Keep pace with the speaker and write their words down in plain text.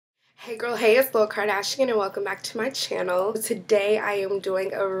Hey girl, hey, it's Lil Kardashian and welcome back to my channel. Today I am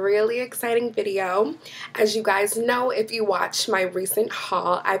doing a really exciting video. As you guys know, if you watched my recent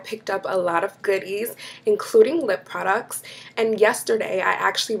haul, I picked up a lot of goodies, including lip products. And yesterday I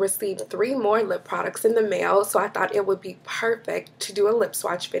actually received 3 more lip products in the mail, so I thought it would be perfect to do a lip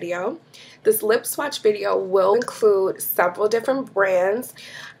swatch video. This lip swatch video will include several different brands: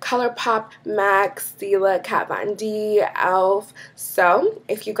 ColourPop, MAC, Stila, Kat Von D, e.l.f. So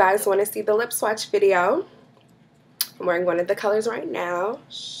if you guys want to see the lip swatch video, I'm wearing one of the colors right now.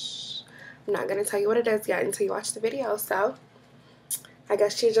 Shh. I'm not going to tell you what it is yet until you watch the video, so I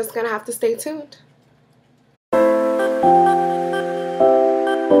guess you're just going to have to stay tuned.